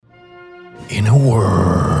In a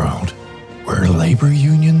world where labor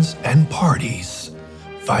unions and parties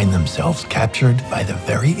find themselves captured by the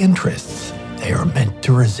very interests they are meant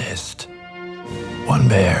to resist, one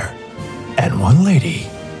bear and one lady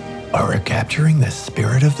are capturing the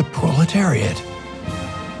spirit of the proletariat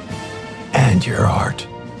and your heart.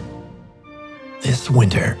 This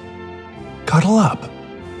winter, cuddle up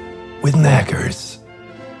with Knackers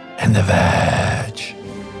and the Vag.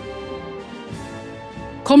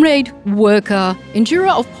 Comrade, worker, endurer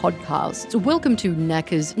of podcasts, welcome to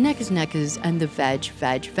Knackers, and the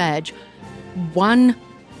Vag. One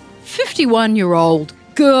 51-year-old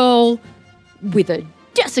girl with a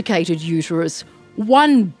desiccated uterus,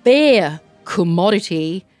 one bare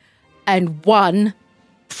commodity, and one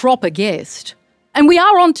proper guest. And we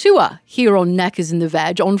are on tour here on Knackers and the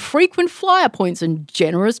Vag on frequent flyer points and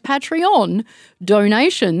generous Patreon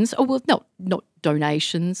donations. Oh, well, not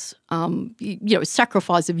donations,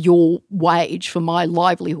 sacrifice of your wage for my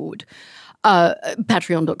livelihood.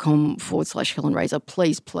 Patreon.com/Helen Razor.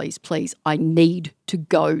 Please, I need to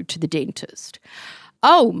go to the dentist.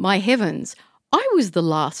 Oh, my heavens. I was the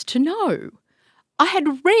last to know. I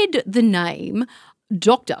had read the name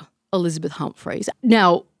Dr. Elizabeth Humphreys.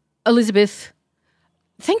 Now, Elizabeth,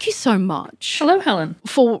 thank you so much. Hello, Helen.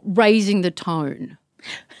 For raising the tone.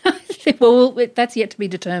 Well, that's yet to be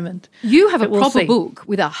determined. You have a we'll proper see. book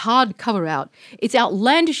with a hard cover out. It's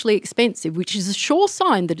outlandishly expensive, which is a sure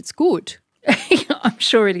sign that it's good. I'm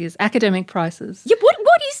sure it is. Academic prices. Yeah,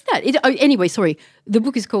 what is that? Anyway, sorry. The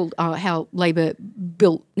book is called How Labor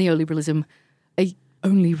Built Neoliberalism. I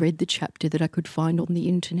only read the chapter that I could find on the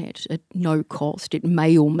internet at no cost. It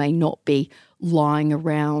may or may not be lying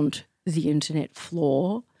around the internet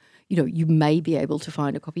floor. You may be able to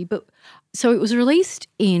find a copy. But so it was released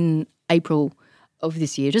in April of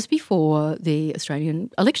this year, just before the Australian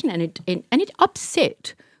election, and it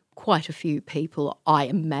upset quite a few people, I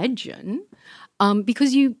imagine,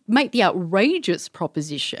 because you make the outrageous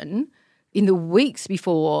proposition in the weeks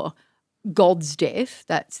before God's death,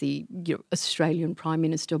 that's the Australian Prime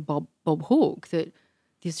Minister Bob Hawke, that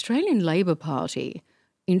the Australian Labor Party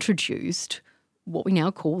introduced what we now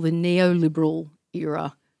call the neoliberal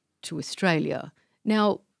era to Australia.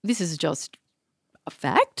 Now, this is just a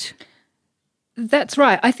fact. That's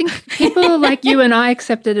right. I think people like you and I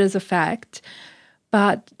accept it as a fact,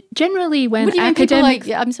 but generally when What do you mean academics...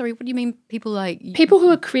 I'm sorry, what do you mean people like... People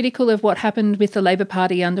who are critical of what happened with the Labor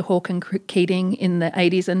Party under Hawke and Keating in the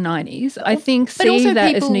 80s and 90s, I think see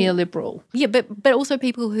that as neoliberal. Yeah, but also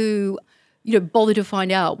people who bother to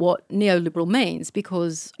find out what neoliberal means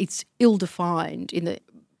because it's ill-defined in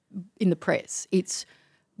the press. It's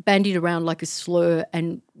bandied around like a slur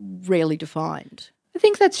and rarely defined. I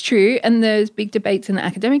think that's true, and there's big debates in the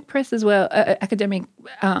academic press as well,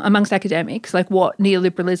 amongst academics, like what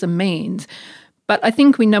neoliberalism means. But I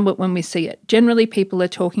think we know it when we see it. Generally, people are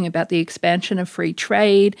talking about the expansion of free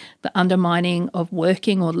trade, the undermining of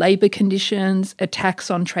working or labour conditions, attacks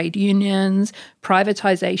on trade unions,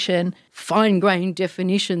 privatisation. Fine-grained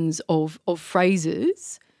definitions of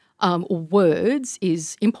phrases or words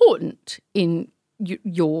is important in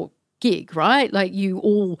your gig, right? Like you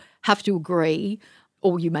all have to agree,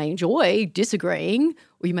 or you may enjoy disagreeing,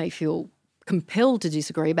 or you may feel compelled to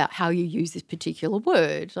disagree about how you use this particular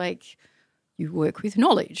word. Like you work with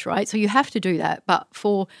knowledge, right? So you have to do that. But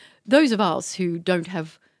for those of us who don't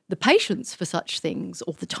have the patience for such things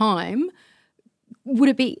all the time, would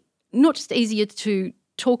it be not just easier to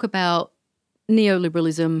talk about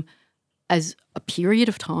neoliberalism as a period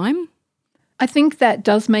of time? I think that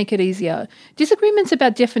does make it easier. Disagreements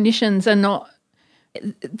about definitions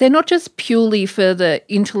they're not just purely for the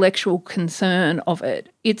intellectual concern of it.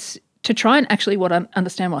 It's to try and actually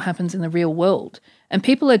understand what happens in the real world. And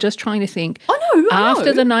people are just trying to think,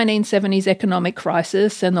 after the 1970s economic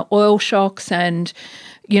crisis and the oil shocks and,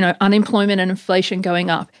 unemployment and inflation going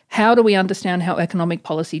up, how do we understand how economic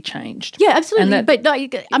policy changed? Yeah, absolutely. And but any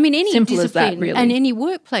simple discipline as that, really. And any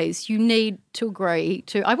workplace, you need to agree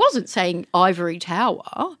to. I wasn't saying ivory tower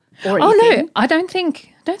or anything. Oh no, I don't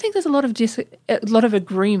think there's a lot of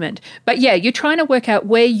agreement. But yeah, you're trying to work out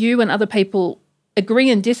where you and other people agree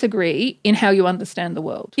and disagree in how you understand the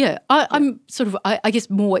world. Yeah, I'm sort of, I guess,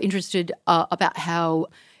 more interested about how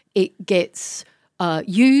it gets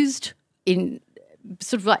used in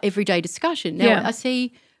sort of like everyday discussion. Now, I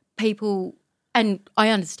see people, and I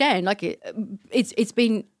understand, like it's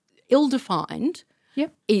been ill-defined. Yeah.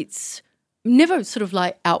 It's never sort of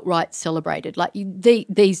like outright celebrated. Like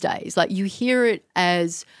these days, like you hear it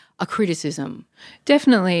as a criticism.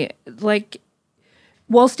 Definitely. Like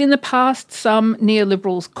whilst in the past some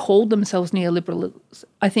neoliberals called themselves neoliberals,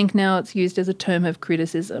 I think now it's used as a term of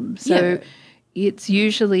criticism. So it's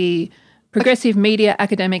usually progressive media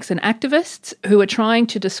academics and activists who are trying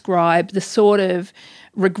to describe the sort of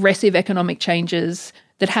regressive economic changes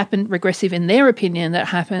that happened, regressive in their opinion, that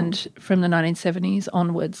happened from the 1970s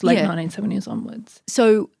onwards, late 1970s onwards.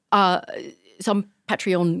 So some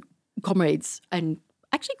Patreon comrades and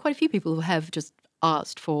actually quite a few people who have just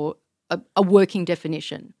asked for a working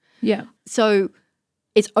definition. Yeah. So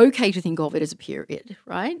it's okay to think of it as a period,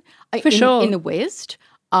 right? For sure. In the West,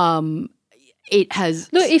 it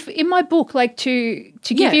has... Look, if in my book, like to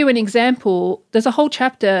give you an example, there's a whole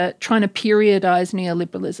chapter trying to periodize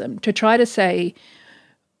neoliberalism, to try to say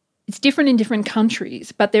it's different in different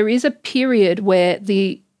countries, but there is a period where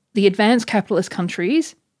the advanced capitalist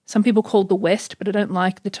countries, some people call the West, but I don't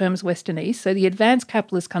like the terms West and East. So the advanced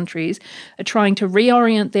capitalist countries are trying to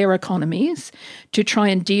reorient their economies to try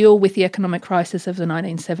and deal with the economic crisis of the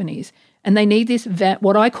 1970s. And they need this,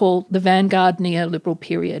 what I call the vanguard neoliberal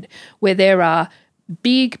period, where there are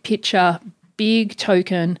big picture, big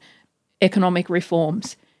token economic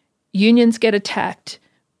reforms. Unions get attacked.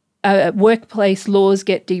 Workplace laws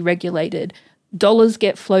get deregulated. Dollars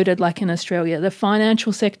get floated like in Australia. The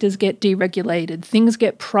financial sectors get deregulated. Things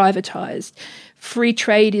get privatised. Free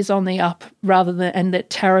trade is on the up and that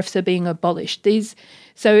tariffs are being abolished.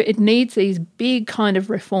 So it needs these big kind of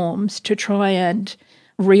reforms to try and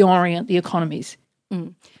reorient the economies.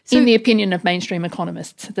 So, in the opinion of mainstream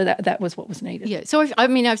economists, that was what was needed. Yeah. So,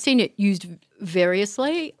 I've seen it used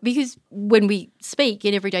variously because when we speak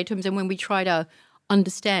in everyday terms and when we try to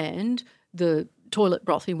understand the toilet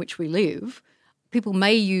broth in which we live, people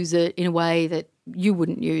may use it in a way that you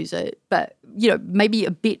wouldn't use it, but, maybe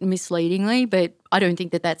a bit misleadingly, but I don't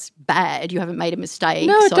think that that's bad. You haven't made a mistake.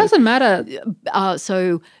 No, it doesn't matter.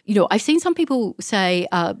 So, I've seen some people say,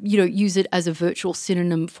 use it as a virtual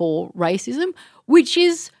synonym for racism, which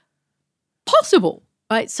is possible,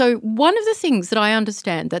 right? So one of the things that I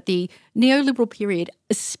understand that the neoliberal period,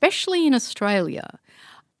 especially in Australia,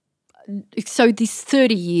 so this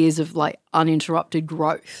 30 years of like uninterrupted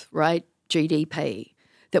growth, right, GDP,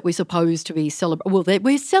 that we're supposed to be celebrating. Well,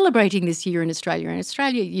 we're celebrating this year in Australia. In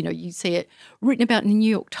Australia, you see it written about in the New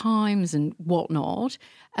York Times and whatnot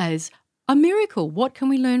as a miracle. What can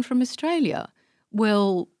we learn from Australia?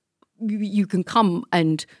 Well, you can come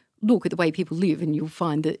and look at the way people live and you'll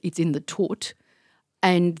find that it's in the toot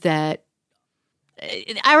and that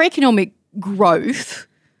our economic growth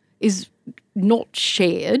is not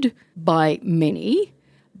shared by many,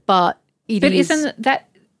 but isn't that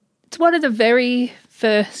it's one of the very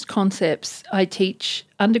first concepts I teach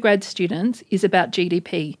undergrad students is about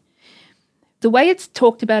GDP. The way it's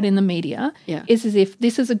talked about in the media is as if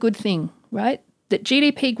this is a good thing, right? That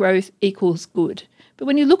GDP growth equals good. But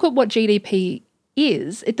when you look at what GDP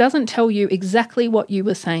is, it doesn't tell you exactly what you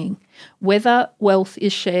were saying, whether wealth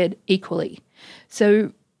is shared equally.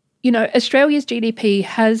 So, Australia's GDP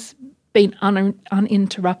has been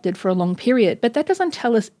uninterrupted for a long period, but that doesn't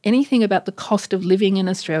tell us anything about the cost of living in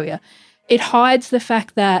Australia. It hides the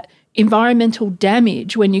fact that environmental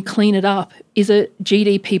damage, when you clean it up, is a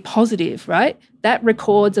GDP positive, right? That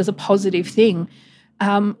records as a positive thing.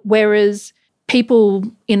 Whereas people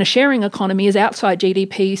in a sharing economy is outside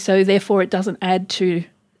GDP, so therefore it doesn't add to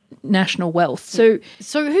national wealth. So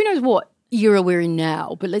who knows what era we're in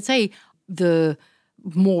now, but let's say the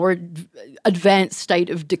more advanced state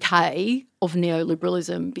of decay of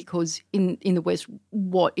neoliberalism, because in the West,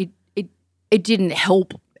 what it didn't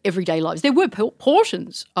help everyday lives. There were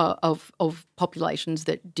portions of populations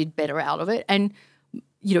that did better out of it, and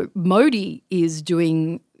Modi is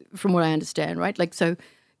doing, from what I understand, right? Like so,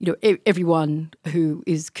 everyone who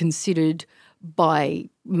is considered by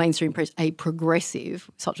mainstream press a progressive,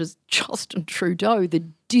 such as Justin Trudeau, the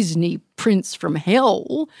Disney prince from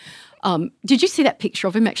hell. Did you see that picture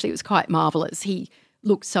of him? Actually, it was quite marvellous. He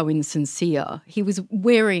looked so insincere. He was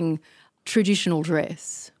wearing traditional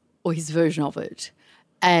dress, or his version of it,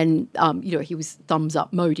 and, he was thumbs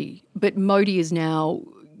up Modi. But Modi is now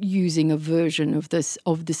using a version of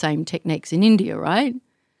the same techniques in India, right?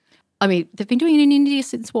 I mean, they've been doing it in India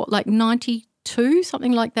since, what, like 92,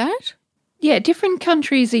 something like that? Yeah, different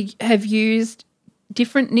countries have used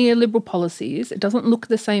different neoliberal policies. It doesn't look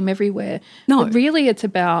the same everywhere. No. But really it's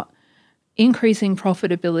about increasing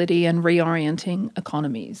profitability and reorienting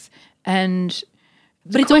economies. But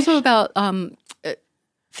it's also about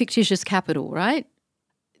fictitious capital, right?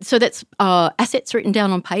 So that's assets written down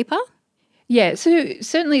on paper? Yeah, so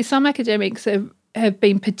certainly some academics have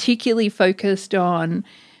been particularly focused on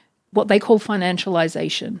what they call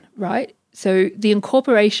financialization, right? So the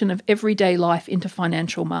incorporation of everyday life into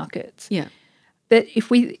financial markets. Yeah. But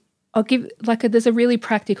there's a really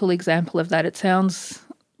practical example of that. It sounds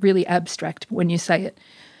really abstract when you say it.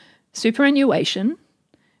 Superannuation,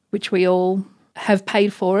 which we all have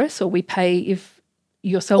paid for us, or we pay if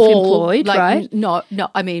you're self-employed, right? No.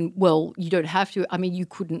 I mean, well, you don't have to. I mean, you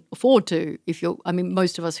couldn't afford to if you're. I mean,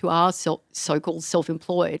 most of us who are so-called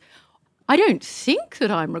self-employed, I don't think that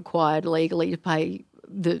I'm required legally to pay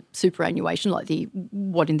the superannuation, like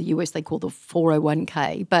what in the US they call the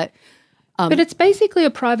 401k, but it's basically a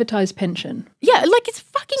privatised pension. Yeah, like it's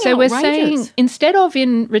fucking so outrageous. We're saying instead of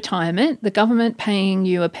in retirement, the government paying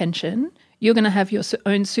you a pension, you're going to have your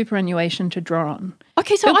own superannuation to draw on.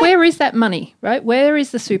 Okay, so but where is that money, right? Where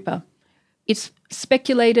is the super? It's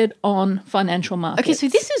speculated on financial markets. Okay, so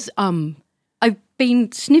this is I've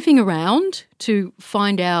been sniffing around to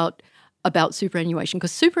find out about superannuation,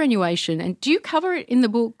 because superannuation, and do you cover it in the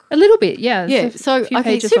book? A little bit, yeah. Yeah, so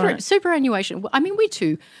okay, superannuation. I mean, we're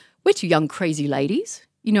two young crazy ladies,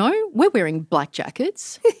 you know, we're wearing black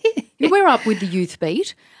jackets, we're up with the youth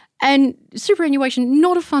beat, and superannuation,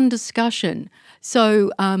 not a fun discussion.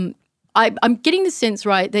 So I'm getting the sense,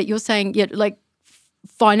 right, that you're saying, yeah, like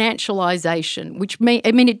financialisation, which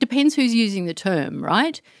it depends who's using the term,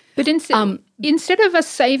 right? But instead of us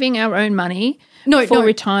saving our own money for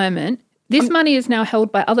retirement, this money is now held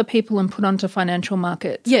by other people and put onto financial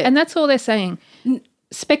markets. Yeah. And that's all they're saying.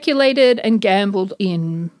 Speculated and gambled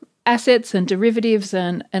in assets and derivatives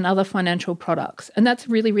and other financial products. And that's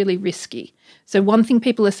really, really risky. So one thing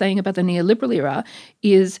people are saying about the neoliberal era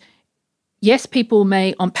is, yes, people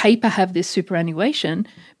may on paper have this superannuation,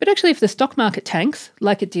 but actually if the stock market tanks,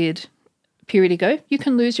 like it did a period ago, you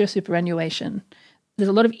can lose your superannuation. There's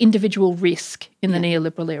a lot of individual risk in the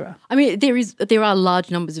neoliberal era. I mean, there are large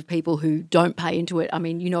numbers of people who don't pay into it. I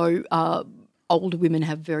mean, you know, older women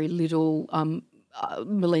have very little.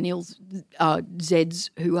 Millennials, Zeds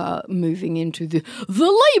who are moving into the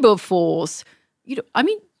labour force. You know, I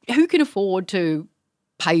mean, who can afford to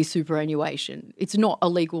pay superannuation? It's not a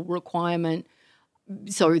legal requirement.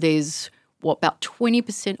 So there's about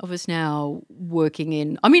 20% of us now working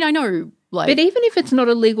in. I mean, I know. But even if it's not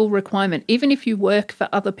a legal requirement, even if you work for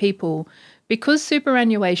other people, because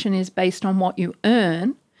superannuation is based on what you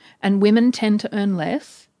earn, and women tend to earn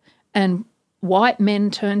less, and white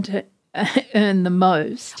men tend to earn the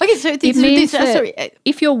most. Okay, so it means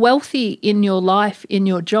if you're wealthy in your life, in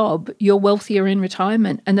your job, you're wealthier in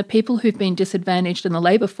retirement, and the people who've been disadvantaged in the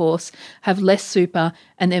labour force have less super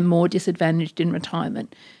and they're more disadvantaged in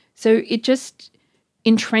retirement. So it just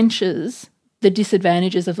entrenches the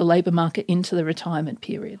disadvantages of the labour market into the retirement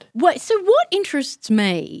period. So what interests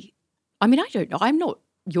me, I mean, I don't know,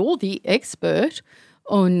 you're the expert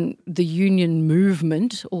on the union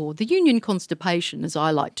movement, or the union constipation as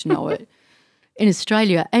I like to know it, in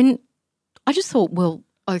Australia. And I just thought, well,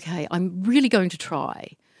 okay, I'm really going to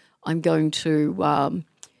try. I'm going to,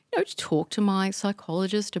 talk to my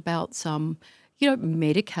psychologist about some,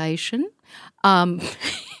 medication, and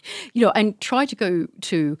try to go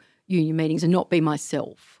to union meetings and not be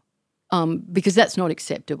myself, because that's not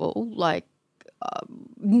acceptable. Like,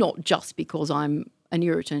 not just because I'm an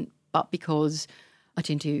irritant, but because I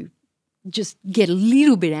tend to just get a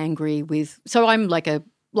little bit angry with. So I'm like a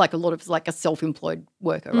self-employed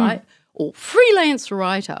worker, right, or freelance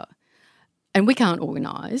writer, and we can't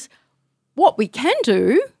organise. What we can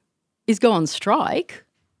do is go on strike.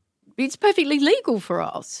 It's perfectly legal for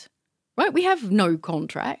us. Right, we have no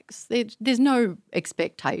contracts. There's no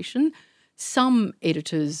expectation. Some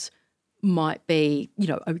editors might be,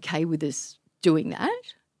 okay with us doing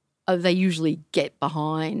that. They usually get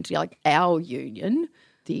behind, like, our union,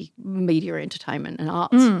 the Media, Entertainment and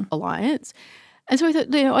Arts Alliance. And so I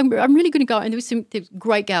thought, I'm really going to go. And there were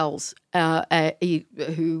great gals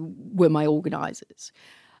who were my organisers,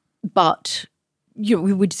 but we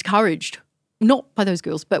were discouraged. Not by those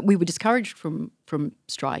girls, but we were discouraged from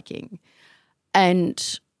striking.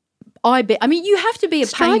 And you have to be a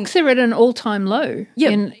strikes are at an all-time low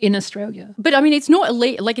in Australia. But I mean, it's not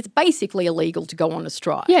illegal. Like, it's basically illegal to go on a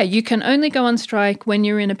strike. Yeah, you can only go on strike when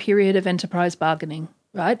you're in a period of enterprise bargaining,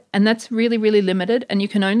 right? And that's really, really limited. And you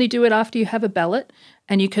can only do it after you have a ballot,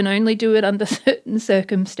 and you can only do it under certain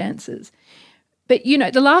circumstances. But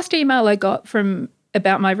the last email I got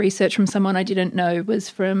about my research from someone I didn't know was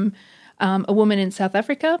from a woman in South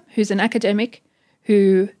Africa who's an academic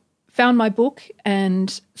who found my book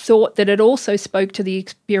and thought that it also spoke to the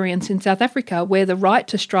experience in South Africa, where the right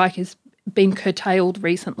to strike has been curtailed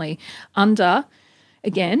recently under,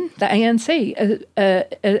 again, the ANC,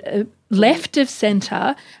 a left of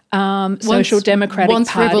centre social democratic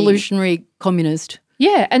once party. Revolutionary communist.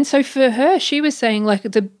 Yeah, and so for her, she was saying like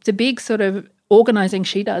the big sort of organising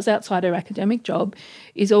she does outside her academic job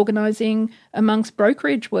is organising amongst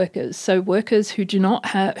brokerage workers, so workers who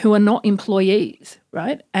who are not employees,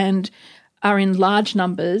 right, and are in large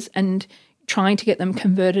numbers and trying to get them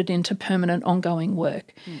converted into permanent ongoing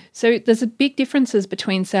work. So there's a big differences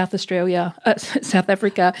between South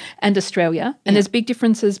Africa and Australia, and there's big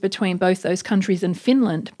differences between both those countries and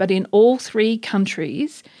Finland, but in all three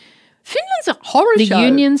countries, Finland's a horror the show.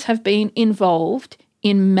 unions have been involved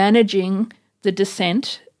in managing the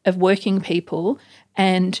dissent of working people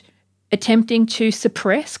and attempting to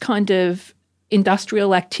suppress kind of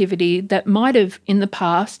industrial activity that might have in the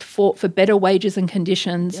past fought for better wages and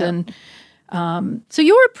conditions. And so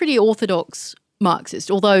you're a pretty orthodox Marxist,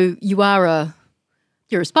 although you're a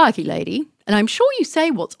sparky lady, and I'm sure you say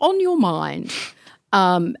what's on your mind.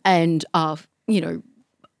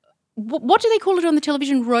 What do they call it on the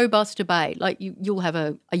television? Robust debate. Like you'll have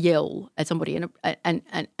a yell at somebody and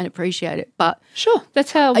appreciate it. But sure,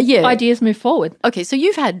 that's how ideas move forward. Okay, so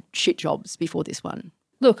you've had shit jobs before this one.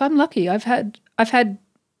 Look, I'm lucky. I've had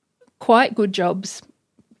quite good jobs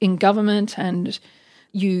in government, and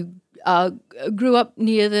you grew up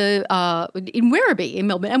near in Werribee in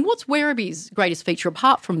Melbourne. And what's Werribee's greatest feature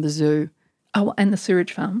apart from the zoo? Oh, and the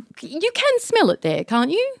sewage farm. You can smell it there,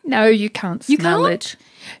 can't you? No, you can't smell it.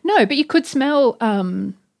 No, but you could smell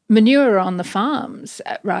manure on the farms,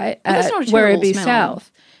 right? Well, that's not a Werribee smell.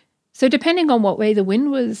 South. So depending on what way the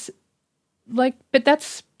wind was, but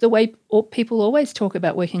that's the way people always talk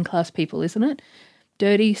about working class people, isn't it?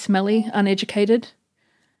 Dirty, smelly, uneducated.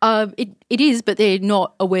 It is, but they're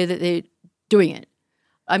not aware that they're doing it.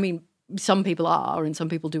 I mean, some people are, and some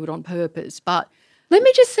people do it on purpose, but... Let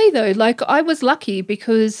me just say, though, I was lucky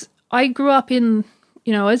because I grew up I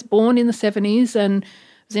was born in the 70s and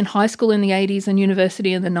was in high school in the 80s and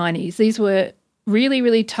university in the 90s. These were really,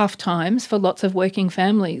 really tough times for lots of working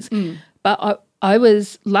families. But I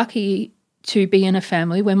was lucky to be in a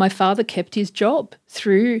family where my father kept his job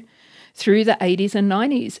through the 80s and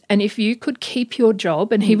 90s. And if you could keep your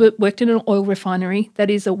job, and he worked in an oil refinery, that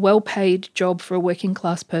is a well-paid job for a working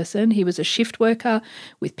class person. He was a shift worker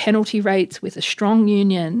with penalty rates, with a strong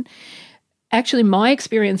union. Actually, my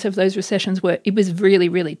experience of those recessions it was really,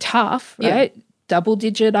 really tough, right? Yeah.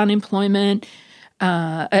 Double-digit unemployment,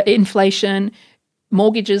 inflation,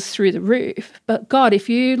 mortgages through the roof. But God, if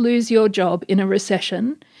you lose your job in a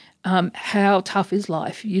recession, how tough is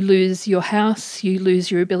life? You lose your house, you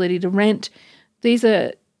lose your ability to rent. These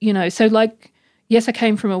are, yes, I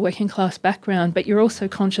came from a working class background, but you're also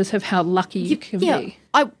conscious of how lucky you can be.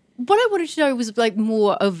 What I wanted to know was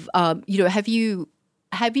more of, have you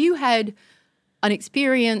had an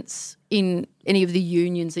experience in any of the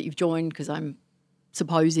unions that you've joined? Because I'm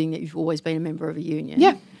supposing that you've always been a member of a union.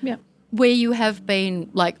 Yeah. Where you have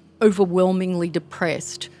been overwhelmingly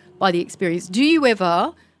depressed by the experience.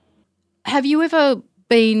 Have you ever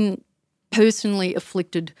been personally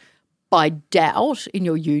afflicted by doubt in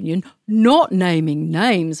your union, not naming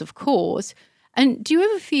names, of course? And do you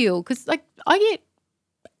ever feel, because I get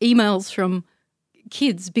emails from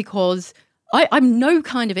kids because I'm no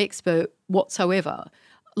kind of expert whatsoever.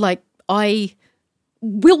 I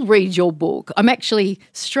will read your book. I'm actually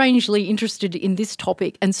strangely interested in this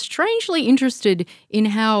topic and strangely interested in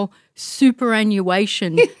how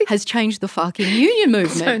superannuation has changed the fucking union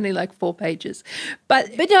movement. It's only 4 pages.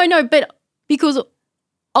 But because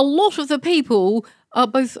a lot of the people are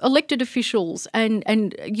both elected officials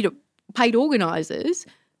and paid organisers,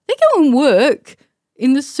 they go and work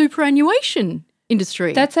in the superannuation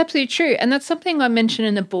industry. That's absolutely true. And that's something I mentioned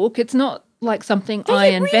in the book. It's not something I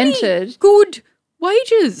invented. Really good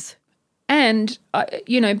wages. And,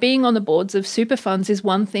 being on the boards of super funds is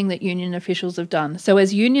one thing that union officials have done. So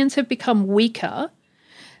as unions have become weaker,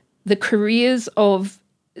 the careers of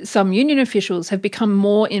some union officials have become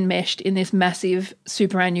more enmeshed in this massive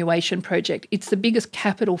superannuation project. It's the biggest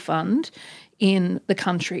capital fund in the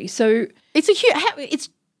country. So it's a huge...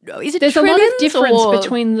 There's a lot of difference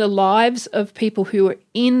between the lives of people who are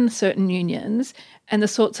in certain unions and the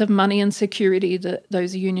sorts of money and security that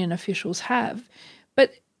those union officials have.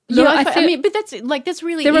 But but that's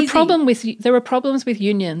really there easy. There are problems with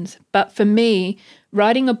unions, but for me,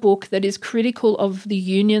 writing a book that is critical of the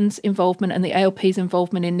union's involvement and the ALP's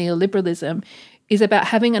involvement in neoliberalism is about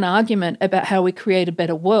having an argument about how we create a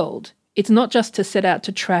better world. It's not just to set out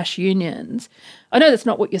to trash unions. I know that's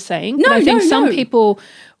not what you're saying. No, but I think some people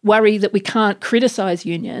worry that we can't criticise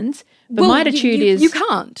unions. But my attitude is... You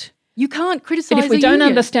can't. You can't criticise a union. But if we don't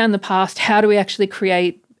understand the past, how do we actually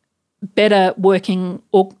create better working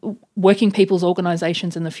people's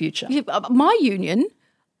organisations in the future? Yeah, my union,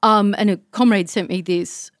 And a comrade sent me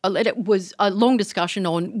this. It was a long discussion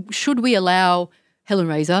on should we allow Helen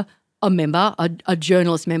Razer, a member, a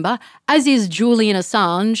journalist member, as is Julian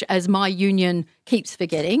Assange, as my union keeps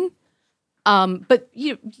forgetting. But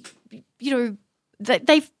you know,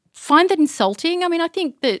 they find that insulting. I mean, I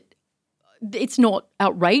think that it's not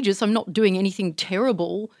outrageous. I'm not doing anything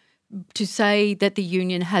terrible to say that the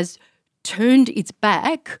union has turned its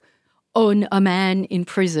back on a man in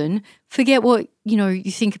prison. Forget what,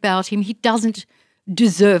 you think about him. He doesn't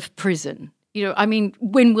deserve prison. I mean,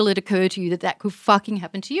 when will it occur to you that could fucking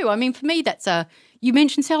happen to you? I mean, for me, you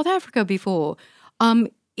mentioned South Africa before.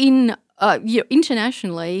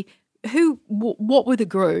 Internationally, what were the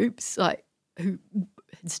groups who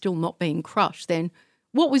had still not been crushed then?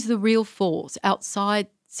 What was the real force outside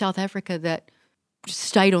South Africa that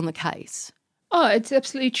stayed on the case? Oh, it's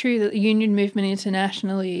absolutely true that the union movement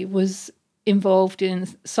internationally was involved in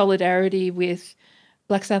solidarity with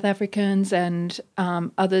Black South Africans and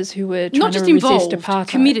others who were trying not just to resist involved, apartheid.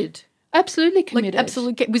 Committed. Absolutely committed.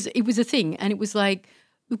 Absolutely. It was a thing, and it was like,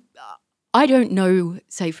 I don't know,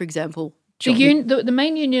 say, for example, the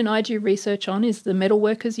main union I do research on is the Metal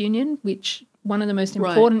Workers Union, which one of the most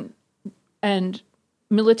important and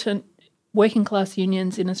militant working class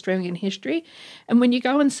unions in Australian history. And when you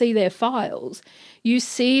go and see their files, you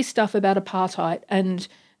see stuff about apartheid and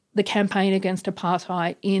the campaign against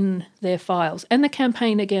apartheid in their files and the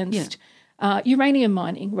campaign against uranium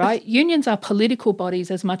mining, right? Unions are political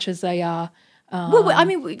bodies as much as they are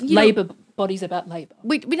labour bodies about labour.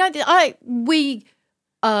 We know that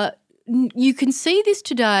you can see this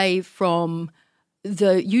today from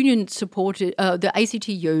the union supported, the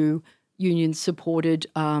ACTU union supported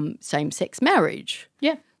same-sex marriage.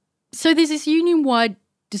 Yeah. So there's this union-wide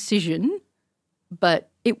decision,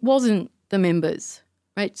 but it wasn't the members,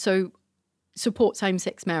 right? So support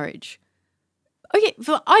same-sex marriage. Okay,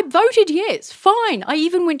 I voted yes, fine. I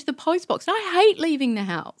even went to the post box. And I hate leaving the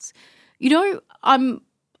house. I'm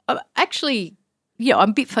actually,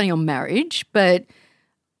 I'm a bit funny on marriage, but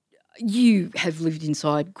you have lived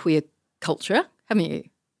inside queer culture, haven't you?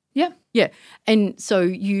 Yeah. Yeah. And so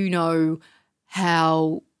you know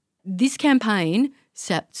how this campaign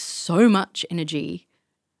sapped so much energy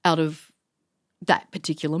out of that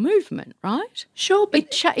particular movement, right? Sure,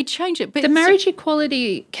 but it changed it. But the marriage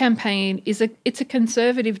equality campaign it's a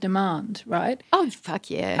conservative demand, right? Oh, fuck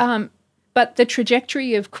yeah. But the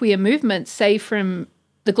trajectory of queer movements, say from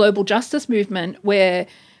the global justice movement where,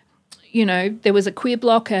 there was a queer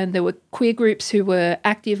bloc and there were queer groups who were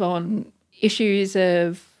active on issues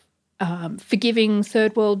of forgiving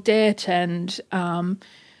third world debt and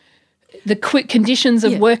the conditions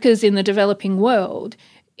of workers in the developing world,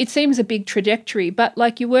 it seems a big trajectory, but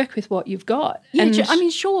you work with what you've got. Yeah, I mean,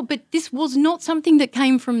 sure, but this was not something that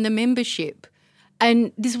came from the membership.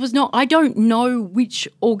 And this was not, I don't know which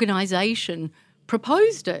organisation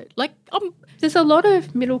proposed it. There's a lot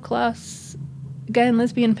of middle class gay and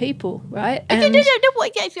lesbian people, right? And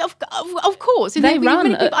of course. And they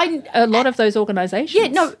run a lot of those organisations. Yeah,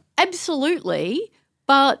 no, absolutely.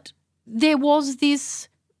 But there was this,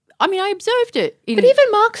 I observed it. But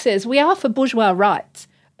even Marx says we are for bourgeois rights,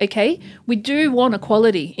 okay? We do want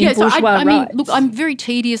equality in bourgeois rights. Look, I'm very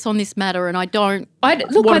tedious on this matter and I don't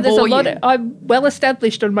there's a lot of, I'm well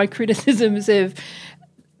established on my criticisms of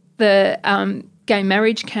the gay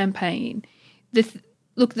marriage campaign.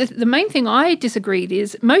 The main thing I disagreed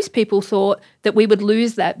is most people thought that we would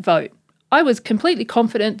lose that vote. I was completely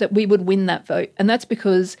confident that we would win that vote, and that's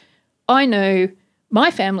because I know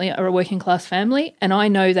my family are a working class family and I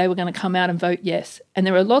know they were going to come out and vote yes. And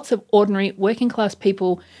there are lots of ordinary working class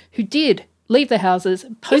people who did leave their houses,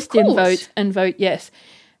 post in votes and vote yes.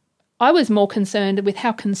 I was more concerned with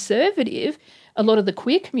how conservative a lot of the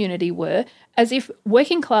queer community were, as if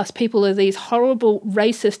working class people are these horrible,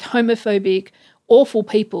 racist, homophobic, awful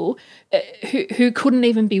people who couldn't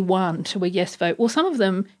even be won to a yes vote. Well, some of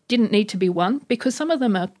them didn't need to be won because some of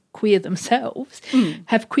them are queer themselves,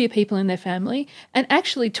 have queer people in their family, and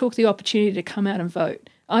actually took the opportunity to come out and vote.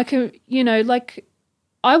 I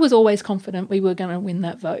was always confident we were going to win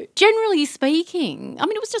that vote. Generally speaking,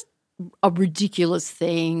 it was just a ridiculous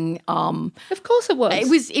thing. Of course it was.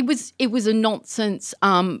 It was a nonsense.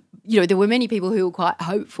 There were many people who were quite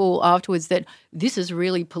hopeful afterwards that this has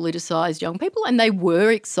really politicised young people, and they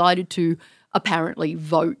were excited to apparently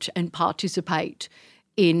vote and participate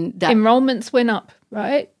in that. Enrolments went up,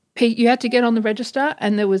 right? You had to get on the register,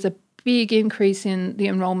 and there was a big increase in the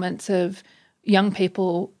enrolments of young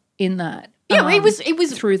people in that. Yeah, it was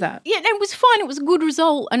through that. Yeah, it was fine. It was a good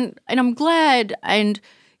result, and I'm glad. And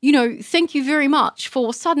thank you very much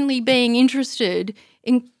for suddenly being interested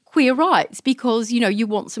in queer rights because, you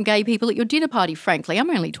want some gay people at your dinner party, frankly. I'm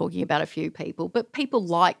only talking about a few people, but people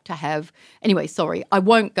like to have – anyway, sorry, I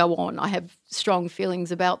won't go on. I have strong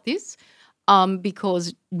feelings about this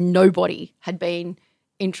because nobody had been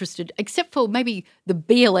interested except for maybe the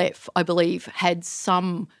BLF, I believe, had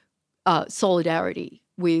some solidarity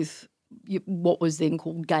with what was then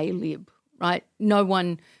called Gay Lib, right? No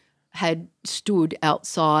one had stood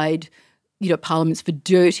outside, parliaments for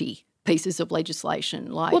dirty pieces of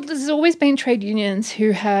legislation. Well, there's always been trade unions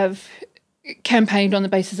who have campaigned on the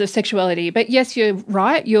basis of sexuality. But yes, you're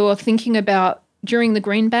right. You're thinking about during the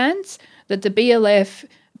Green Bans that the BLF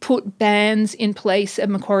put bans in place at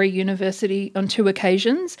Macquarie University on 2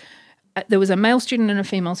 occasions. There was a male student and a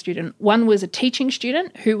female student. One was a teaching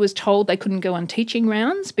student who was told they couldn't go on teaching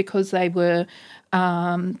rounds because they were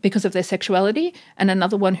because of their sexuality, and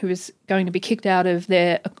another one who was going to be kicked out of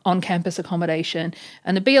their on-campus accommodation.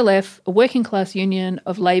 And the BLF, a working class union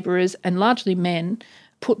of labourers and largely men,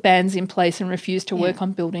 put bans in place and refused to work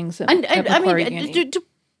on buildings at Macquarie Uni. To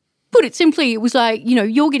put it simply, it was like,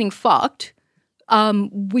 you're getting fucked.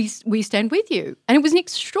 We stand with you. And it was an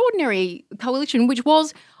extraordinary coalition, which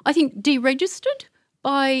was, I think, deregistered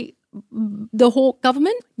by the Hawke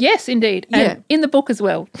government. Yes, indeed. And in the book as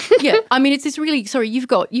well. Yeah. I mean, it's this really, sorry, you've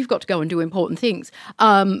got to go and do important things.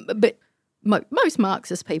 But most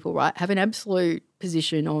Marxist people, right, have an absolute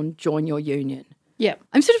position on join your union. Yeah.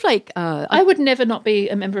 I'm sort of like... I would never not be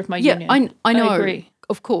a member of my union. I know. I agree.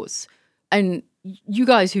 Of course. And you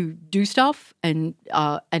guys who do stuff and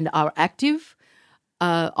are active...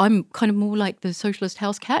 I'm kind of more like the socialist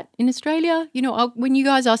house cat in Australia. When you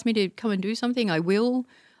guys ask me to come and do something, I will.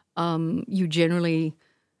 You generally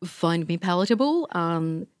find me palatable.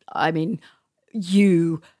 I mean,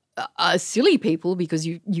 you are silly people because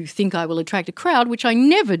you think I will attract a crowd, which I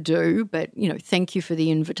never do, but, thank you for the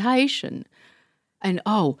invitation. And,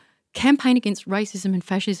 campaign against racism and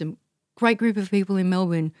fascism, great group of people in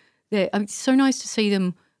Melbourne. It's so nice to see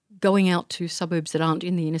them going out to suburbs that aren't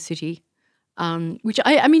in the inner city. Which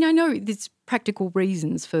I know there's practical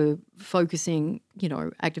reasons for focusing,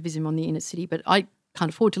 activism on the inner city, but I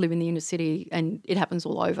can't afford to live in the inner city and it happens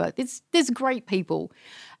all over. There's great people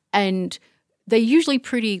and they're usually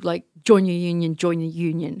pretty like join the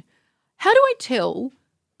union. How do I tell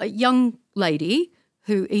a young lady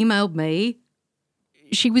who emailed me,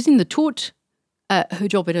 she was in the Toot at her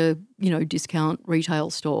job at a, discount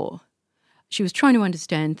retail store. She was trying to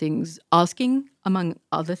understand things, asking, among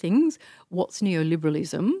other things, what's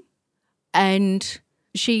neoliberalism? And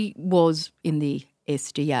she was in the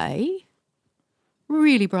SDA,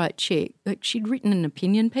 really bright chick. Like she'd written an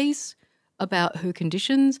opinion piece about her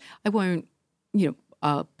conditions. I won't,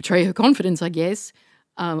 betray her confidence, I guess,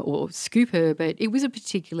 or scoop her, but it was a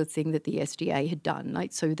particular thing that the SDA had done.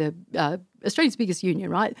 Like, so the Australia's biggest union,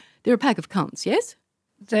 right? They're a pack of cunts, yes?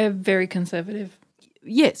 They're very conservative.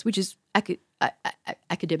 Yes, which is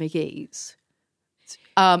academic ease.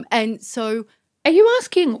 And so... Are you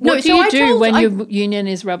asking what do you do when your union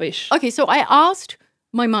is rubbish? Okay, so I asked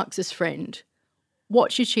my Marxist friend,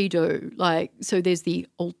 what should she do? Like, so there's the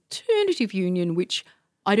alternative union, which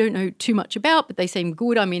I don't know too much about, but they seem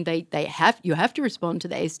good. I mean, you have to respond to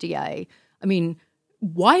the SDA. I mean,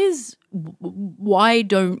 why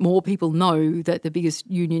don't more people know that the biggest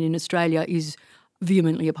union in Australia is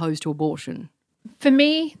vehemently opposed to abortion? For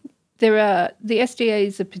me, the SDA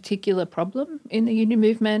is a particular problem in the union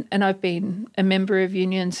movement, and I've been a member of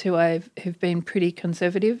unions who've been pretty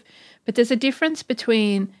conservative. But there's a difference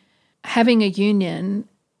between having a union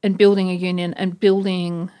and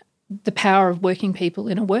building the power of working people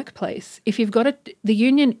in a workplace. If you've got the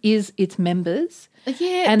union is its members.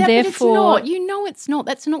 Yeah, and therefore but it's not. It's not.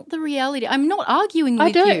 That's not the reality. I'm not arguing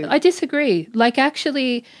with you. I disagree. Like,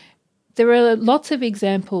 actually, there are lots of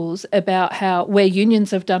examples about where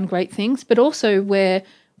unions have done great things, but also where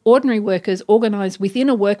ordinary workers organise within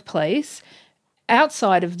a workplace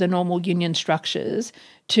outside of the normal union structures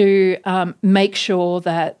to make sure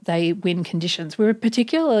that they win conditions. We're a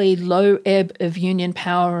particularly low ebb of union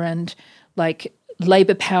power and like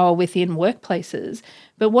labour power within workplaces.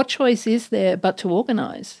 But what choice is there but to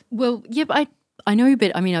organise? Well, yeah, but I know,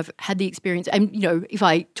 but I mean, I've had the experience. And, if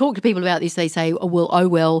I talk to people about this, they say, oh,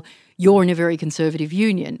 well, you're in a very conservative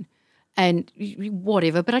union and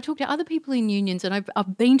whatever. But I talk to other people in unions and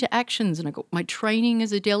I've been to actions and I got my training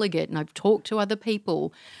as a delegate and I've talked to other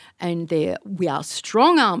people and we are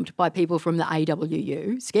strong-armed by people from the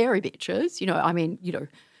AWU, scary bitches,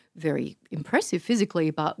 very impressive physically,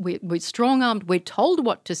 but we're strong-armed. We're told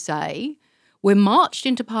what to say. We're marched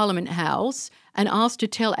into Parliament House and asked to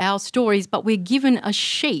tell our stories, but we're given a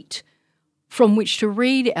sheet from which to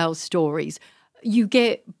read our stories. you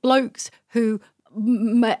get blokes who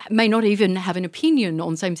may not even have an opinion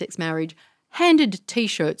on same-sex marriage, handed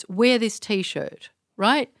T-shirts, wear this T-shirt,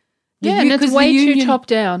 right? And it's way too top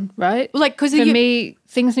down, right? Like, because for me,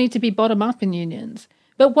 things need to be bottom up in unions.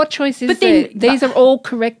 But what choice is there? These are all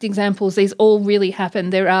correct examples. These all really happen.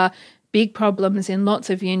 There are big problems in lots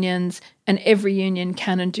of unions, and every union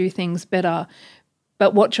can and do things better.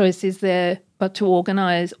 But what choice is there but to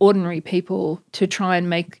organise ordinary people to try and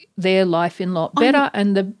make their life in lot better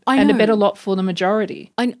and a better lot for the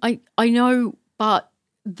majority? I know, but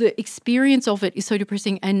the experience of it is so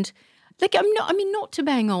depressing. And like, not to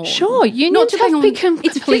bang on. Sure, unions have become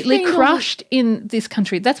completely crushed in this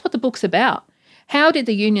country. That's what the book's about. How did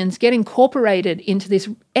the unions get incorporated into this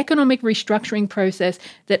economic restructuring process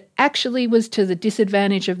that actually was to the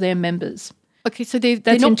disadvantage of their members? Okay, so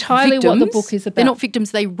that's not entirely victims. What the book is about. They're not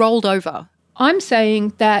victims, they rolled over. I'm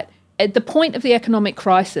saying that at the point of the economic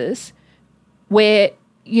crisis where,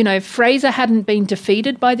 Fraser hadn't been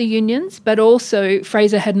defeated by the unions, but also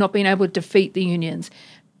Fraser had not been able to defeat the unions.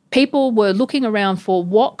 People were looking around for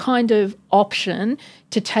what kind of option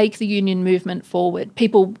to take the union movement forward.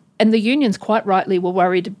 And the unions quite rightly were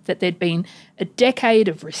worried that there'd been a decade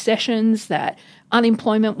of recessions, that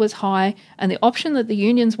unemployment was high, and the option that the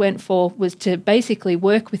unions went for was to basically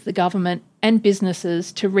work with the government and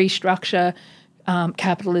businesses to restructure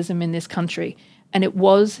capitalism in this country. And it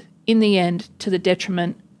was, in the end, to the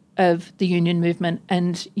detriment of the union movement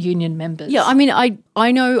and union members. Yeah,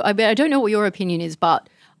 I know, I don't know what your opinion is, but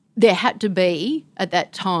there had to be, at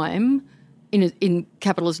that time, in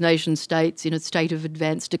capitalist nation states, in a state of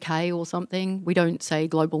advanced decay or something. We don't say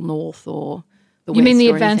global north or the West. You mean the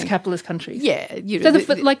or advanced anything. capitalist countries? Yeah. So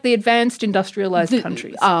the advanced industrialised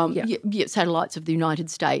countries. Satellites of the United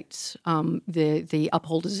States, the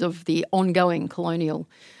upholders of the ongoing colonial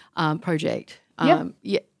project.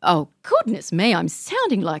 Oh, goodness me, I'm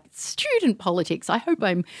sounding like student politics. I hope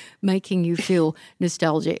I'm making you feel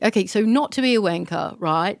nostalgic. Okay, so not to be a wanker,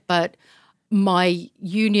 right, but my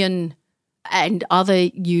union and other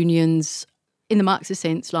unions in the Marxist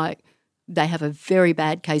sense, like, they have a very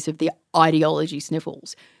bad case of the ideology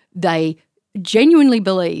sniffles. They genuinely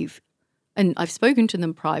believe, and I've spoken to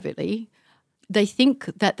them privately, they think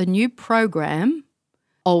that the new program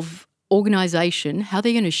of organisation, how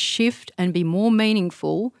they're going to shift and be more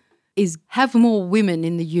meaningful, is have more women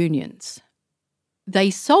in the unions. They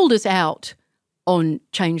sold us out on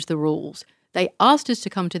change the rules. They asked us to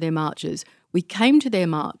come to their marches. We came to their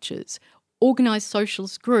marches. Organised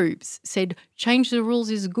socialist groups said change the rules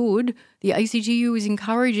is good. The ACTU is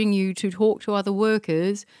encouraging you to talk to other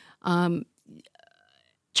workers.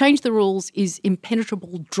 Change the rules is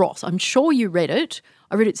impenetrable dross. I'm sure you read it.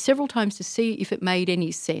 I read it several times to see if it made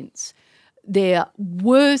any sense. There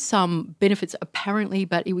were some benefits apparently,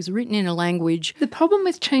 but it was written in a language. The problem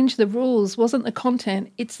with Change the Rules wasn't the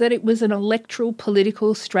content, it's that it was an electoral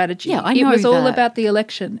political strategy. Yeah, I know it was all that. about the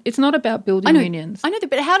election. It's not about building unions. I know that,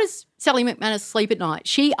 but how does Sally McManus sleep at night?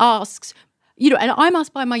 She asks, and I'm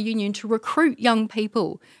asked by my union to recruit young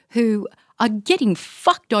people who are getting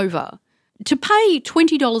fucked over to pay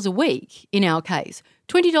 $20 a week in our case.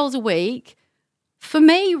 $20 a week. For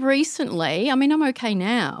me recently, I'm okay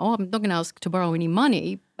now, I'm not going to ask to borrow any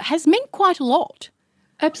money, has meant quite a lot.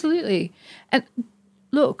 Absolutely. And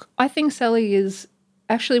look, I think Sally is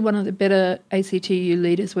actually one of the better ACTU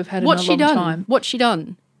leaders we've had in a long time. What's she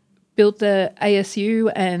done? Built the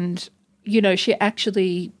ASU and, she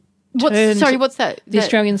actually what's that? The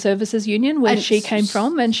Australian Services Union, where she came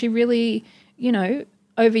from, and she really,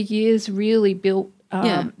 over years really built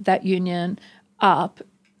that union up,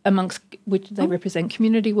 amongst which they represent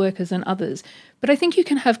community workers and others. But I think you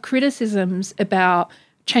can have criticisms about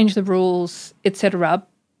change the rules, etc.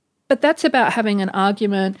 But that's about having an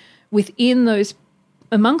argument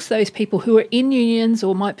amongst those people who are in unions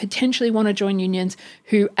or might potentially want to join unions,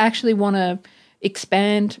 who actually want to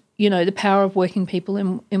expand, the power of working people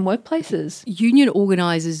in workplaces. Union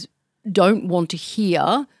organisers don't want to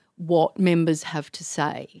hear what members have to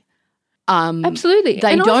say. Absolutely.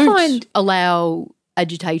 They don't allow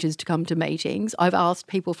agitators to come to meetings. I've asked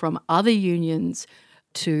people from other unions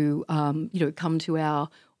to, come to our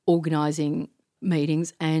organising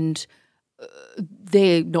meetings, and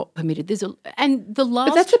they're not permitted.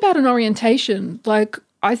 But that's about an orientation. Like,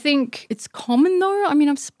 I think it's common though.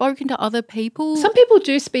 I've spoken to other people. Some people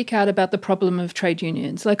do speak out about the problem of trade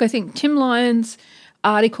unions. Like, I think Tim Lyons'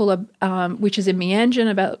 article, which is in Meanjin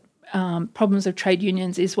about Problems of Trade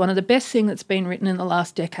Unions is one of the best things that's been written in the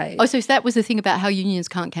last decade. Oh, so that was the thing about how unions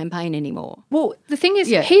can't campaign anymore. Well, the thing is,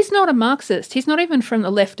 he's not a Marxist. He's not even from the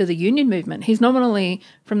left of the union movement. He's nominally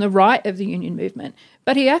from the right of the union movement.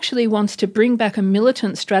 But he actually wants to bring back a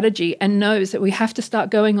militant strategy and knows that we have to start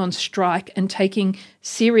going on strike and taking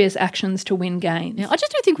serious actions to win gains. Yeah, I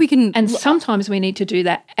just don't think we can... And sometimes we need to do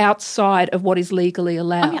that outside of what is legally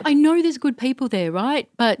allowed. I mean, I know there's good people there, right?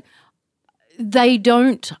 But they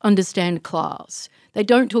don't understand class. They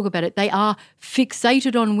don't talk about it. They are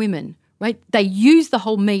fixated on women, right? They use the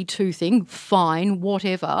whole Me Too thing, fine,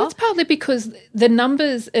 whatever. That's partly because the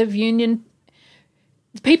numbers of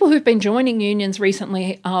people who've been joining unions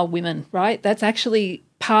recently are women, right? That's actually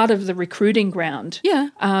part of the recruiting ground. Yeah.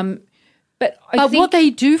 But what they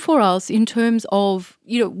do for us in terms of,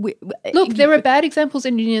 look, there are bad examples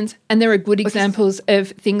in unions and there are good examples of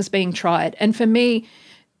things being tried. And for me,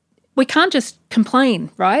 we can't just complain,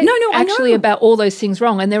 right? No, actually, about all those things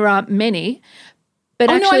wrong, and there are many. But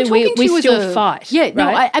we still fight. Yeah, right?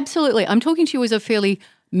 no, absolutely. I'm talking to you as a fairly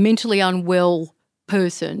mentally unwell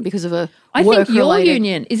person because of a I think your work-related...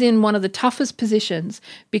 union is in one of the toughest positions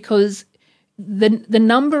because the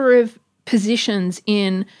number of positions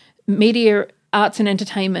in media, arts and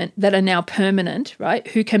entertainment that are now permanent, right,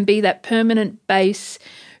 who can be that permanent base,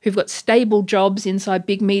 who've got stable jobs inside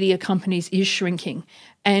big media companies is shrinking.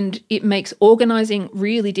 And it makes organising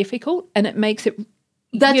really difficult and it makes it,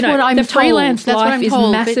 what I'm the told. freelance That's life is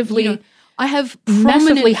massively, but, I have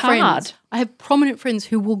massively prominent hard. friends. I have prominent friends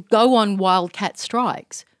who will go on wildcat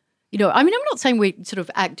strikes. I'm not saying we sort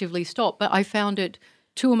of actively stop, but I found it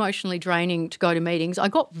too emotionally draining to go to meetings. I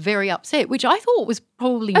got very upset, which I thought was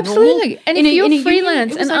probably absolutely. normal. And if you're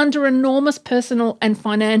freelance and under enormous personal and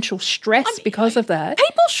financial stress because of that,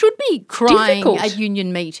 people should be crying difficult. at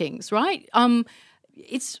union meetings, right?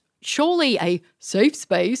 It's surely a safe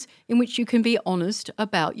space in which you can be honest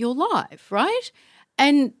about your life, right?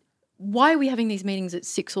 And why are we having these meetings at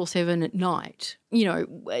 6 or 7 at night?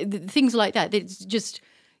 Things like that. It's just,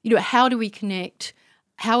 how do we connect?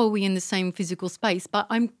 How are we in the same physical space? But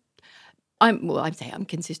I'm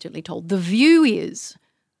consistently told the view is,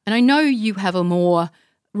 and I know you have a more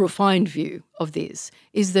refined view of this,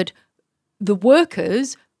 is that the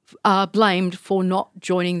workers are blamed for not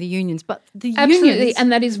joining the unions. But the absolutely, unions...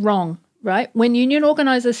 and that is wrong, right? When union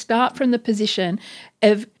organisers start from the position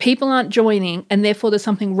of people aren't joining and therefore there's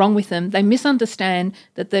something wrong with them, they misunderstand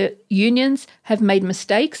that the unions have made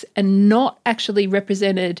mistakes and not actually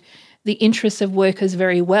represented the interests of workers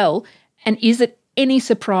very well. And is it any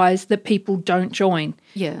surprise that people don't join?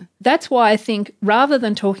 Yeah. That's why I think rather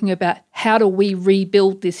than talking about how do we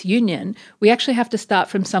rebuild this union, we actually have to start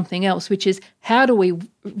from something else, which is how do we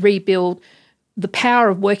rebuild the power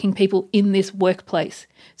of working people in this workplace?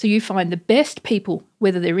 So you find the best people,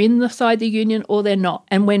 whether they're inside the union or they're not.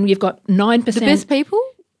 And when you've got 9%... The best people?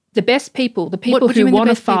 The best people, the people what do you who mean want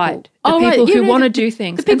to the best people? fight, the people who want to do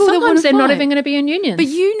things. The people and sometimes that wanna they're not fight. even going to be in unions.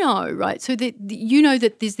 But right, so that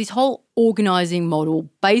that there's this whole organising model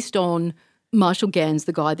based on Marshall Gans,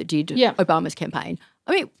 the guy that did Obama's campaign.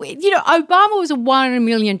 I mean, Obama was a 1 in a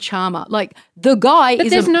million charmer. Like, the guy but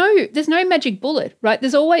there's no magic bullet, right?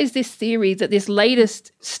 There's always this theory that this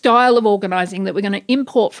latest style of organising that we're going to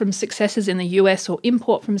import from successes in the US or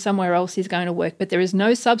import from somewhere else is going to work, but there is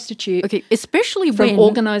no substitute. Okay, especially from when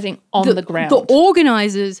organising on the ground. The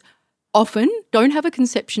organisers often don't have a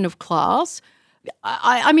conception of class.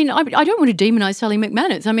 I mean, I don't want to demonise Sally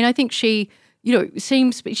McManus. I mean, I think she,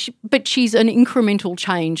 but she's an incremental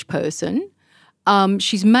change person.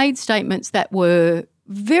 She's made statements that were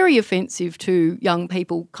very offensive to young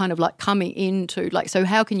people, kind of like coming into, like, so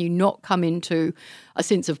how can you not come into a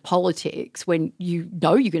sense of politics when you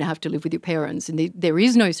know you're going to have to live with your parents and there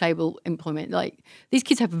is no stable employment? Like, these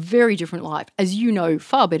kids have a very different life, as you know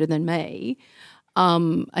far better than me.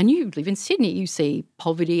 And you live in Sydney, you see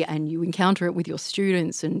poverty and you encounter it with your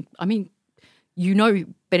students. And, I mean, you know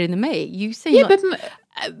better than me. You see... Yeah, but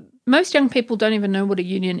most young people don't even know what a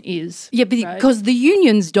union is. Yeah, because the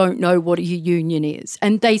unions don't know what a union is,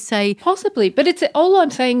 and they say possibly. But all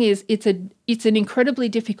I'm saying is it's an incredibly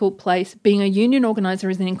difficult place. Being a union organizer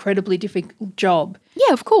is an incredibly difficult job.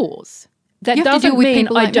 Yeah, of course. That doesn't mean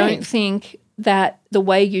I don't think that the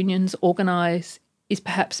way unions organize is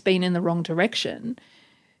perhaps been in the wrong direction.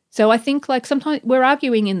 So I think, like, sometimes we're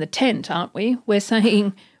arguing in the tent, aren't we? We're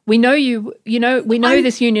saying we know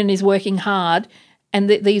this union is working hard. And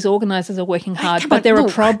these organisers are working hard, but there are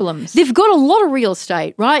problems. They've got a lot of real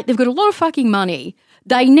estate, right? They've got a lot of fucking money.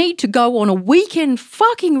 They need to go on a weekend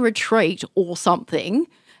fucking retreat or something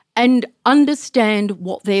and understand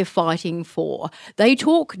what they're fighting for. They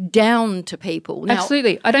talk down to people. Now,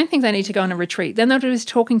 Absolutely. I don't think they need to go on a retreat. They're not just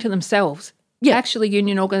talking to themselves. Yeah. Actually,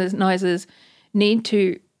 union organisers need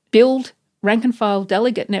to build rank and file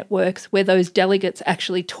delegate networks where those delegates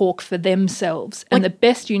actually talk for themselves. And the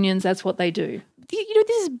best unions, that's what they do.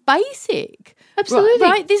 this is basic. Absolutely.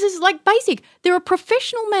 Right? This is like basic. They're a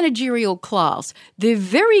professional managerial class. They're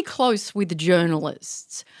very close with the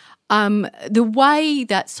journalists. The way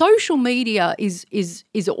that social media is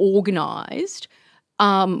organised,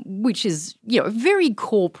 which is a very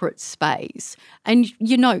corporate space, and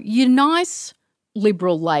your nice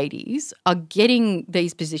liberal ladies are getting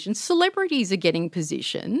these positions. Celebrities are getting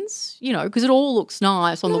positions, because it all looks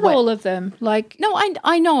nice on Not the web. all of them. No,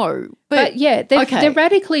 I know, But yeah, they're okay.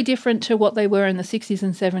 radically different to what they were in the 60s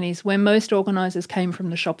and 70s, where most organisers came from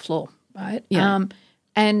the shop floor, right? Yeah.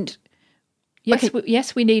 And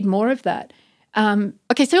yes, we need more of that.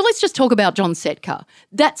 Okay, so let's just talk about John Setka.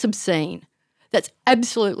 That's obscene. That's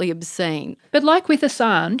absolutely obscene. But like with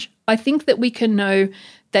Assange, I think that we can know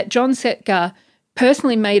that John Setka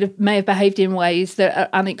personally may have behaved in ways that are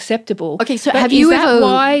unacceptable. Okay, so but have you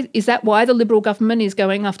ever? Is that why the Liberal government is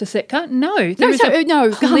going after Setka? No,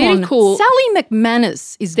 No, political. Sally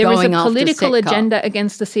McManus is There is going a after political Setka. agenda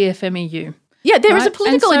against the CFMEU. Yeah, there is a Right?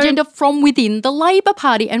 political And so- agenda from within the Labor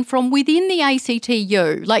Party and from within the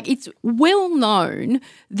ACTU. Like, it's well known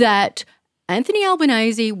that Anthony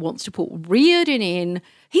Albanese wants to put Reardon in.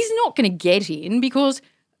 He's not going to get in because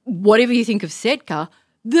whatever you think of Setka,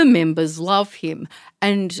 the members love him.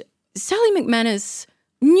 And Sally McManus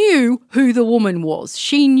knew who the woman was.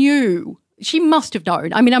 She knew. She must have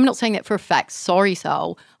known. I mean, I'm not saying that for a fact. Sorry,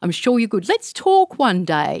 Sal. I'm sure you're good. Let's talk one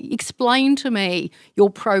day. Explain to me your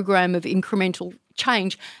program of incremental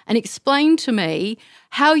change and explain to me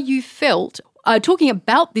how you felt talking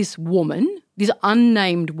about this woman, this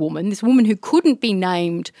unnamed woman, this woman who couldn't be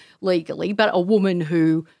named legally, but a woman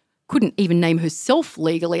who couldn't even name herself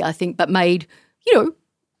legally, I think, but made,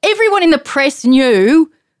 everyone in the press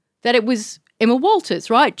knew that it was Emma Walters,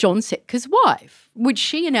 right? John Setka's wife, which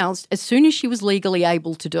she announced as soon as she was legally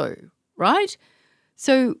able to do, right?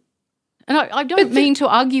 So, and I don't mean to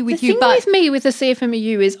argue with you, The but thing with me with the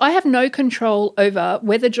CFMEU is I have no control over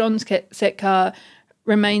whether John Setka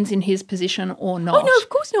remains in his position or not. oh no, of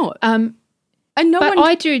course not. And no But one.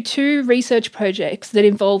 I do 2 research projects that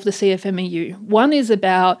involve the CFMEU. One is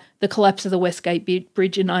about the collapse of the Westgate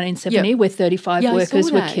Bridge in 1970, Yep. where 35 Yeah, I workers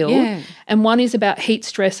saw were that, killed. yeah. And one is about heat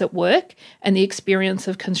stress at work and the experience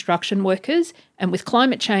of construction workers. And with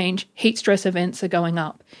climate change, heat stress events are going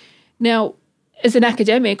up. Now, as an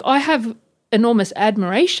academic, I have enormous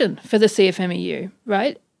admiration for the CFMEU,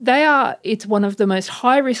 right? It's one of the most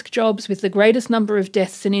high-risk jobs with the greatest number of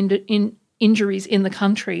deaths and injuries in the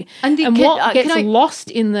country. And What gets can I- lost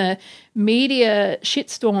in the media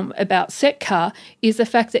shitstorm about Setka is the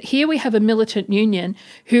fact that here we have a militant union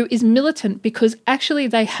who is militant because actually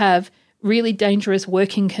they have really dangerous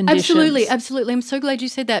working conditions. Absolutely, absolutely. I'm so glad you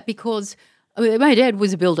said that because my dad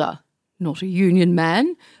was a builder, not a union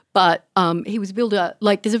man, but he was a builder.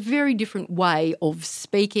 Like, there's a very different way of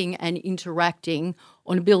speaking and interacting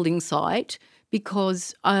on a building site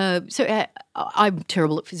because I'm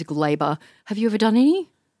terrible at physical labour. Have you ever done any?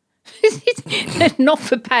 Not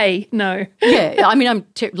for pay, no. Yeah, I mean, I'm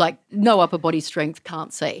no upper body strength,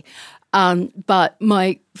 can't see. But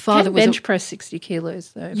my father Can was bench press 60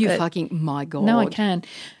 kilos though. you but- fucking my god. No, I can.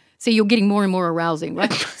 So you're getting more and more arousing,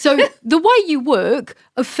 right? So the way you work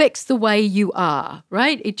affects the way you are,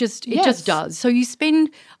 right? It just Yes. does. So you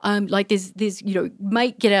spend there's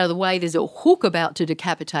mate, get out of the way. There's a hook about to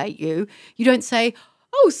decapitate you. You don't say,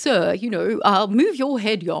 "Oh, sir, I'll move your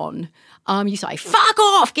head on." You say, "Fuck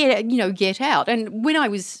off, get out." And when I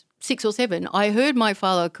was 6 or 7, I heard my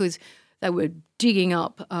father because they were digging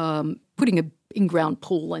up, putting a in-ground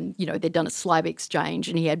pool, and they'd done a slab exchange,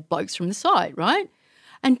 and he had blokes from the side, right?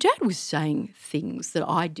 And Dad was saying things that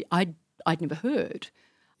I'd never heard.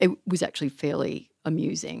 It was actually fairly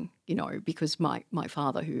amusing, because my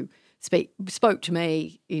father, who spoke to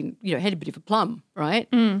me had a bit of a plum, right?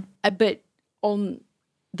 But on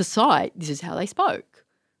the site, this is how they spoke.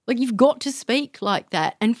 Like, you've got to speak like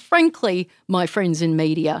that. And frankly, my friends in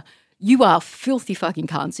media, you are filthy fucking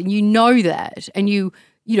cunts, and you know that, and you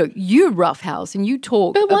roughhouse and you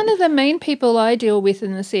talk. But one of the main people I deal with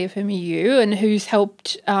in the CFMEU and who's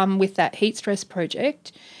helped with that heat stress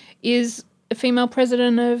project is a female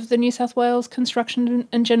president of the New South Wales Construction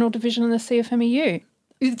and General Division of the CFMEU.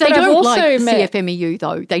 They But I've don't also like the met- CFMEU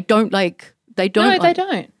though. They don't. No, Like, they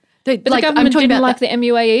don't. But the government didn't like the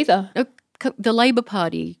MUA either. the Labor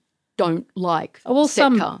Party don't like Well,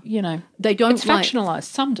 Setka. some, you know, They don't it's like. factionalised.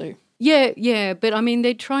 Some do. Yeah, but I mean,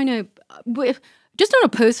 they're trying to. Just on a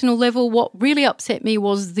personal level, what really upset me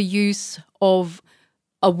was the use of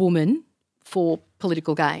a woman for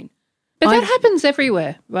political gain. But that happens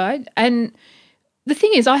everywhere, right? And the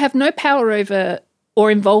thing is, I have no power over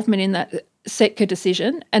or involvement in that Setka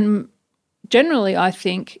decision. And generally, I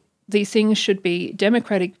think these things should be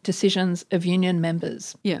democratic decisions of union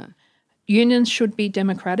members. Yeah. Unions should be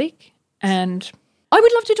democratic, and I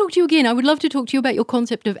would love to talk to you again. I would love to talk to you about your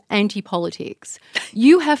concept of anti-politics.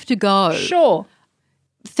 You have to go. sure.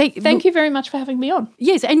 Thank you very much for having me on.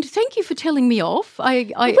 Yes, and thank you for telling me off.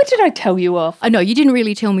 What did I tell you off? I know you didn't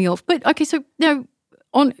really tell me off, but okay. So now,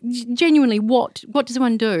 genuinely, what does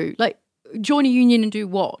one do? Like, join a union and do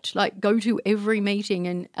what? Like, go to every meeting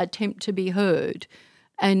and attempt to be heard,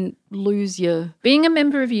 and lose your. Being a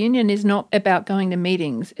member of a union is not about going to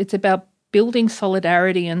meetings. It's about building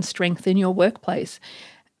solidarity and strength in your workplace,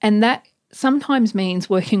 and that sometimes means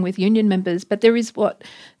working with union members, but there is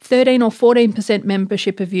 13 or 14%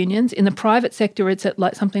 membership of unions. In the private sector, it's at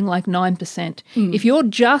something like 9%. If you're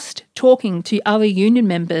just talking to other union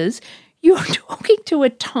members, you're talking to a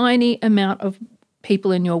tiny amount of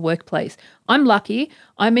people in your workplace. I'm lucky.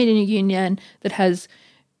 I'm in a union that has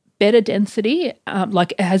better density,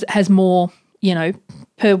 has more,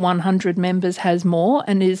 per 100 members has more,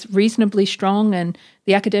 and is reasonably strong, and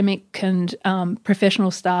the academic and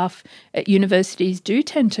professional staff at universities do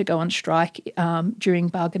tend to go on strike during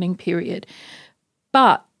bargaining period.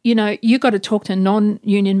 But, you got to talk to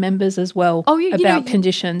non-union members as well about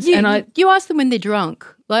conditions. You ask them when they're drunk.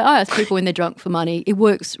 Like, I ask people when they're drunk for money. It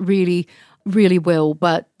works really, really well,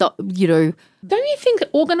 but, Don't you think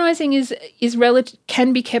organising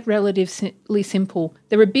can be kept relatively simple?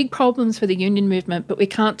 There are big problems for the union movement, but we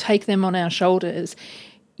can't take them on our shoulders.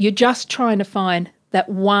 You're just trying to find that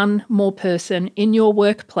one more person in your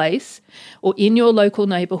workplace or in your local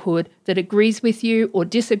neighbourhood that agrees with you or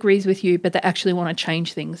disagrees with you, but they actually want to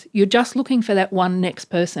change things. You're just looking for that one next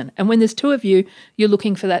person. And when there's two of you, you're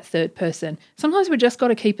looking for that third person. Sometimes we've just got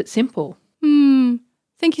to keep it simple.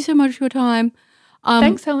 Thank you so much for your time.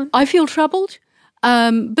 Thanks, Helen. I feel troubled,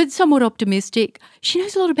 but somewhat optimistic. She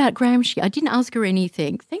knows a lot about Gramsci. I didn't ask her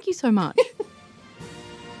anything. Thank you so much.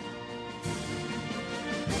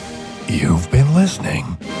 You've been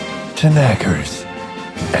listening to Knackers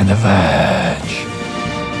and the Vag.